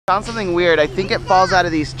Found something weird. I think it falls out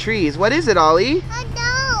of these trees. What is it, Ollie? I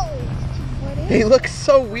know. What is They look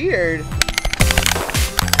so weird.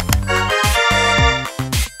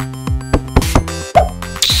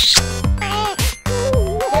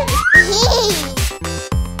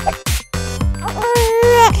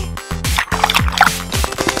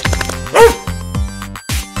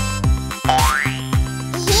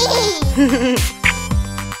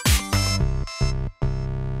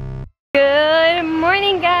 Good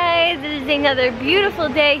morning, guys. It is another beautiful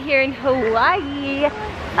day here in Hawaii,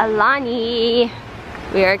 Alani.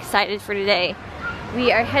 We are excited for today.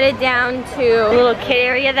 We are headed down to a little kid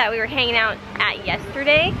area that we were hanging out at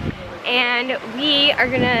yesterday, and we are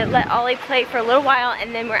gonna let Ollie play for a little while,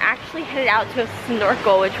 and then we're actually headed out to a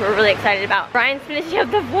snorkel, which we're really excited about. Bryan's finishing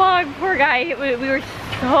up the vlog. Poor guy. We were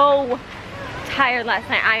so tired last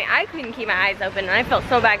night. I couldn't keep my eyes open, and I felt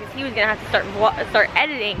so bad because he was gonna have to start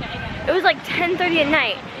editing. It was like 10:30 at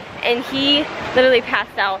night, and he literally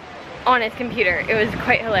passed out on his computer. It was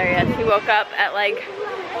quite hilarious. He woke up at like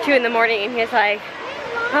 2 in the morning, and he was like,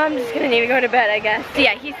 I'm just gonna need to go to bed, I guess. So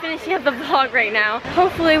yeah, he's finishing up the vlog right now.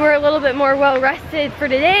 Hopefully we're a little bit more well rested for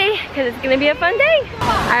today, because it's gonna be a fun day.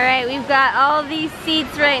 All right, we've got all these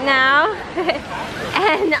seats right now.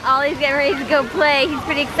 And Ollie's getting ready to go play. He's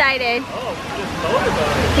pretty excited.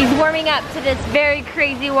 He's warming up to this very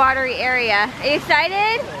crazy watery area. Are you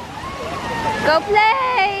excited? Go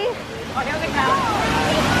play!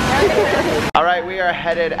 All right, we are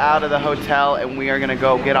headed out of the hotel, and we are gonna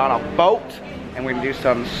go get on a boat, and we're gonna do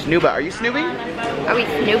some snooba. Are you snoobing? Are we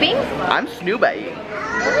snoobing? I'm snoobaing.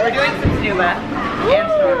 We're doing some snuba and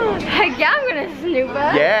snorkel. Heck yeah, I'm gonna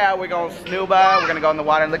snooba. Yeah, we're going snooba. We're gonna go in the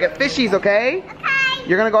water and look at fishies, okay? Okay.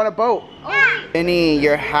 You're gonna go on a boat. Yeah. Minnie,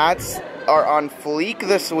 your hats are on fleek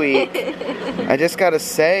this week. I just gotta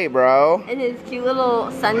say, bro. And his cute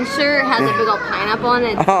little sun shirt has a big old pineapple on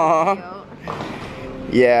it. It's so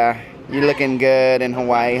cute. Yeah, you're looking good in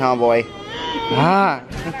Hawaii, huh, boy? Ah.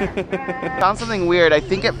 Found something weird. I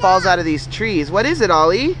think it falls out of these trees. What is it,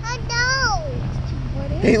 Ollie? I know.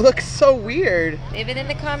 What is They look so weird. Leave it in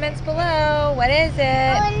the comments below. What is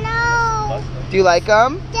it? Oh no. Do you like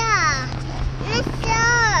them? Yeah. It's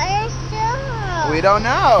so. We don't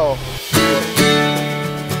know.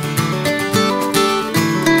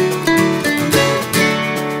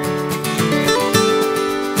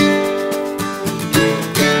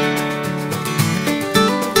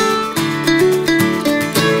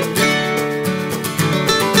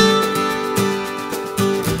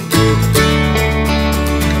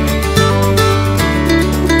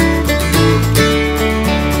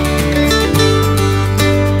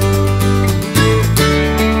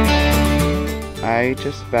 I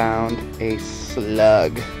just found a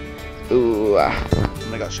slug. Ooh, I'm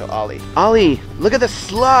gonna go show Ollie. Ollie, look at the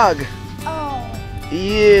slug. Oh.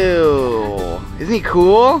 Ew. Isn't he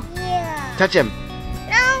cool? Yeah. Touch him.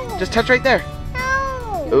 No. Just touch right there.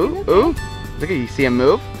 No. Ooh, ooh. Look at you. See him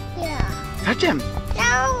move? Yeah. Touch him.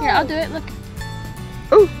 No. Here, I'll do it. Look.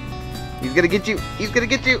 Ooh. He's gonna get you. He's gonna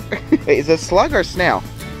get you. Wait, is it a slug or a snail?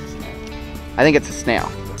 I think it's a snail.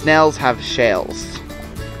 Snails have shells.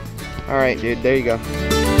 All right, dude. There you go.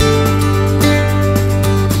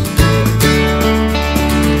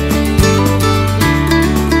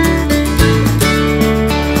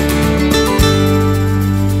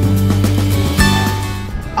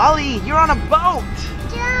 Ollie, you're on a boat.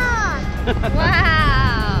 Yeah.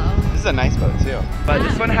 Wow. This is a nice boat too. But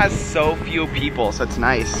this one has so few people, so it's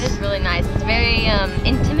nice. It is really nice. It's very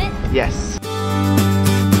intimate. Yes.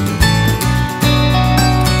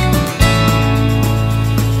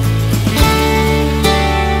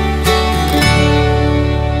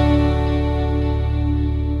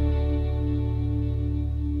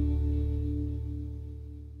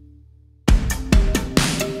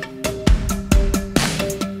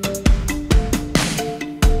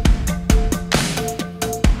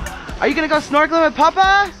 Are you gonna go snorkeling with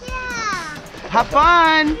Papa? Yeah. Have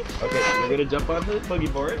fun! Okay, we're gonna jump onto the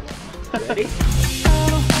boogie board. Ready?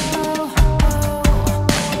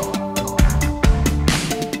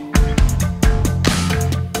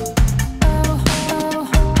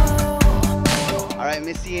 Alright,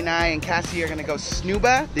 Missy and I and Cassie are gonna go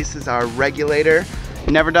snooba. This is our regulator.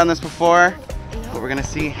 Never done this before, but we're gonna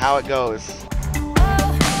see how it goes.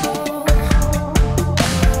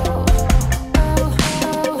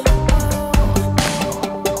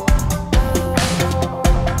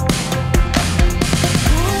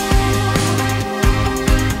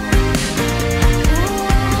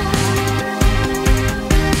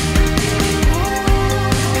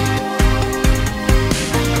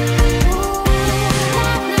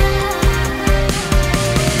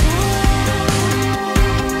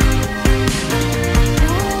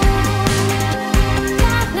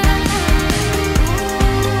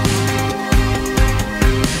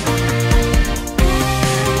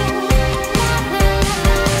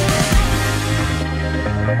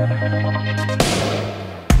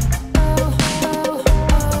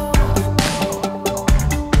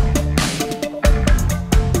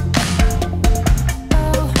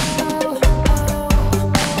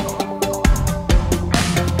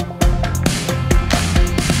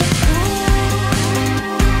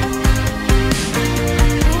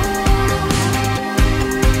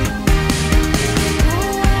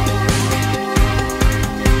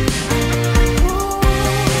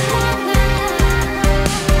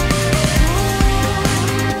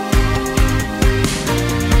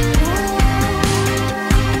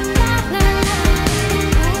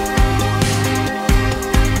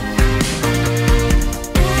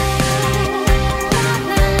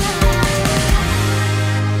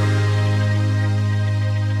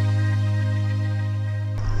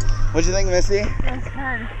 What'd you think, Missy? That was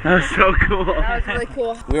fun. That was so cool. That was really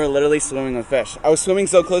cool. We were literally swimming with fish. I was swimming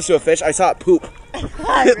so close to a fish, I saw it poop.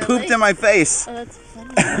 It pooped in my face. Oh, that's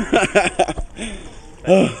funny.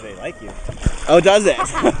 They like you. Oh, does it?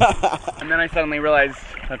 And then I suddenly realized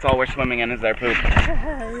that's all we're swimming in is their poop.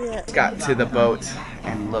 Yeah. Got to the boat,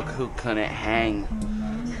 and look who couldn't hang.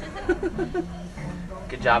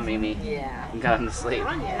 Good job, Mimi. Yeah. You got him to sleep.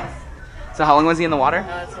 So how long was he in the water?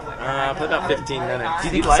 For about 15 minutes. Do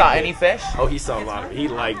you think he saw any fish? Oh, he saw a lot of it. He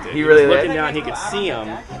liked it. He really was did? looking down, he could see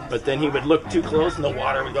him, but then he would look too close and the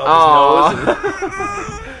water would go Aw. up his nose.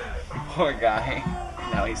 And Poor guy.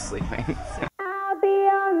 Now he's sleeping. I'll be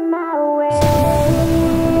on my way.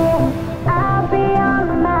 I'll be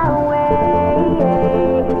on my way.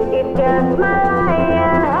 It's just my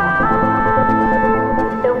lion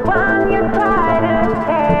heart, the one you try to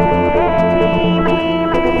tame.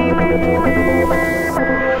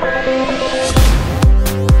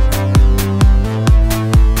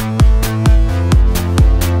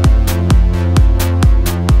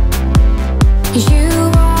 You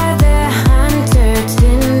are the hunter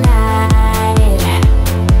tonight.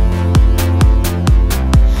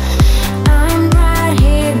 I'm right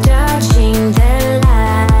here dodging the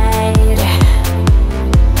light,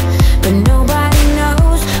 but nobody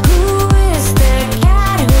knows who is the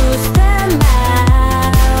cat, who's the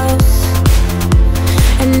mouse.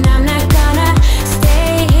 And I'm not gonna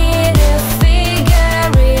stay here to figure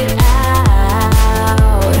it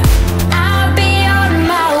out. I'll be on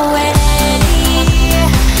my way.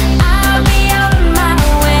 I'll be on my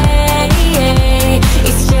way.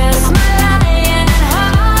 It's just my lion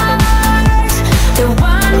heart, the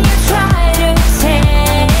one you try to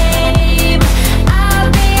tame. I'll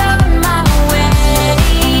be on my way,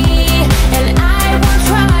 and I won't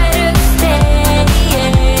try to stay.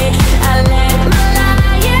 I let my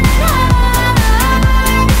lion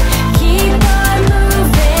heart keep on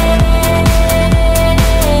moving.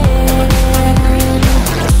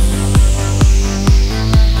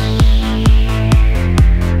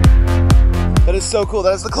 That is so cool.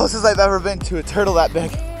 That is the closest I've ever been to a turtle that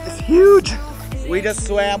big. It's huge. We just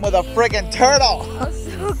swam with a friggin' turtle. That was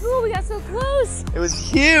so cool. We got so close. It was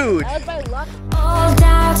huge. That was by luck. All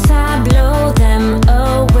doubts, I blow them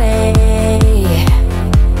away,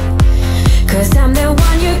 'cause I'm the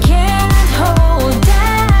one you can't hold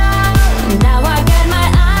down. Now I got my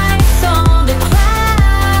eyes on the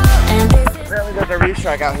crowd, and this is Apparently there's a reef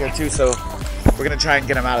shark out here too, so we're gonna try and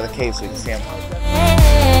get him out of the cave so we can see him.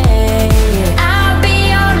 I'll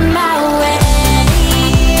be on my way.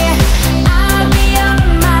 I'll be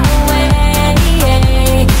on my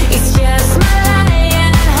way. It's just my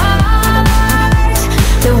lion heart,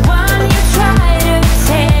 the one you try to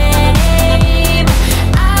tame.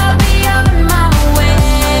 I'll be on my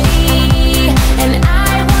way, and I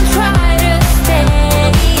won't try to stay.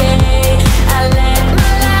 I let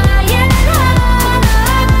my lion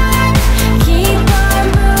heart keep on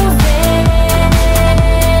moving.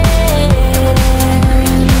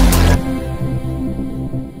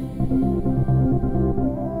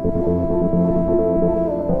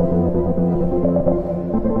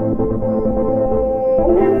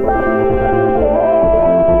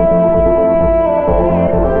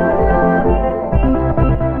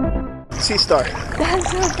 Sea star.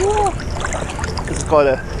 That's so cool. This is called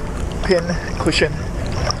a pin cushion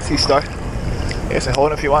sea star. I guess I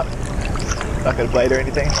hold it if you want. Not gonna bite or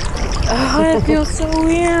anything. Oh, that feels so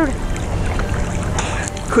weird.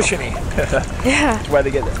 Cushiony. Yeah. That's why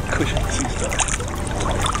they get it. Cushion sea star.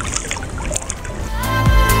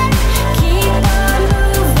 Keep on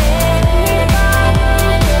moving.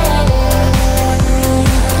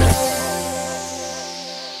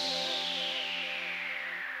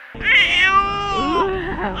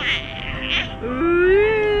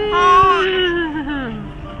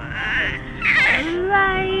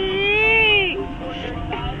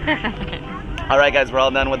 Alright guys, we're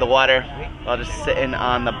all done with the water. We're all just sitting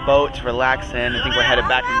on the boat, relaxing. I think we're headed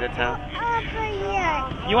back into town.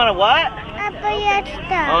 You want to what?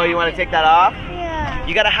 Oh, you want to take that off? Yeah.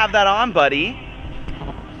 You got to have that on, buddy.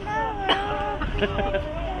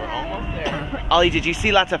 Ollie, did you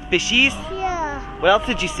see lots of fishies? Yeah. What else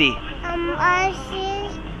did you see? I see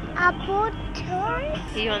a boat.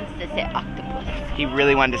 He wants to say octopus. He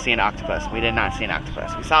really wanted to see an octopus. We did not see an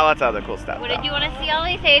octopus. We saw lots of other cool stuff. What though. did you want to see,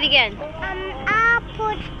 Ollie? Say it again.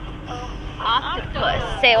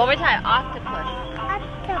 Octopus. Say it one more time. Octopus.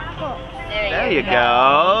 There you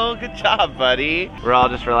go. Good job, buddy. We're all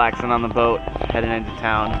just relaxing on the boat, heading into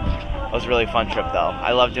town. It was a really fun trip, though.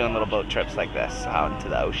 I love doing little boat trips like this out into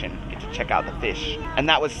the ocean. Get to check out the fish. And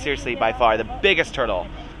that was seriously by far the biggest turtle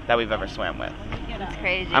that we've ever swam with. That's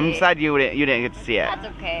crazy. I'm sad you didn't get to see it. That's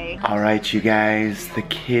okay. Alright, you guys, the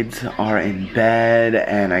kids are in bed,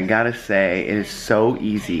 and I gotta say, it is so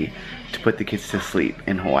easy to put the kids to sleep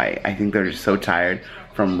in Hawaii. I think they're just so tired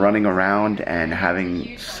from running around and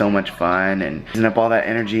having so much fun and using up all that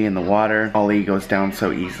energy in the water. Ollie goes down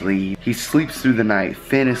so easily. He sleeps through the night.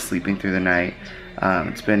 Finn is sleeping through the night.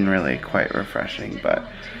 It's been really quite refreshing, but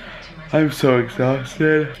I'm so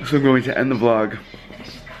exhausted. So I'm going to end the vlog.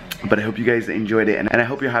 But I hope you guys enjoyed it, and I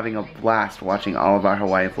hope you're having a blast watching all of our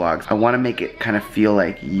Hawaii vlogs. I want to make it kind of feel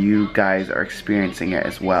like you guys are experiencing it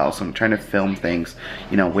as well. So I'm trying to film things,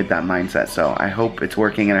 you know, with that mindset. So I hope it's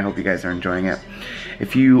working, and I hope you guys are enjoying it.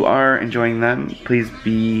 If you are enjoying them, please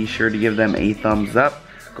be sure to give them a thumbs up.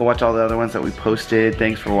 Go watch all the other ones that we posted.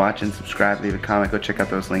 Thanks for watching. Subscribe, leave a comment, go check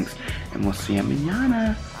out those links, and we'll see you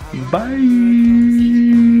mañana. Bye.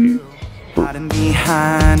 Hiding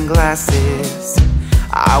behind glasses,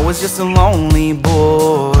 I was just a lonely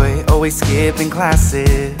boy, always skipping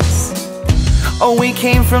classes. Oh, we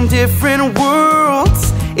came from different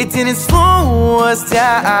worlds, it didn't slow us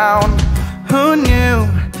down. Who knew,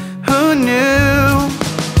 who knew?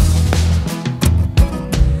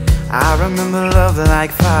 I remember love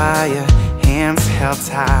like fire, hands held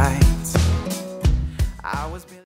tight.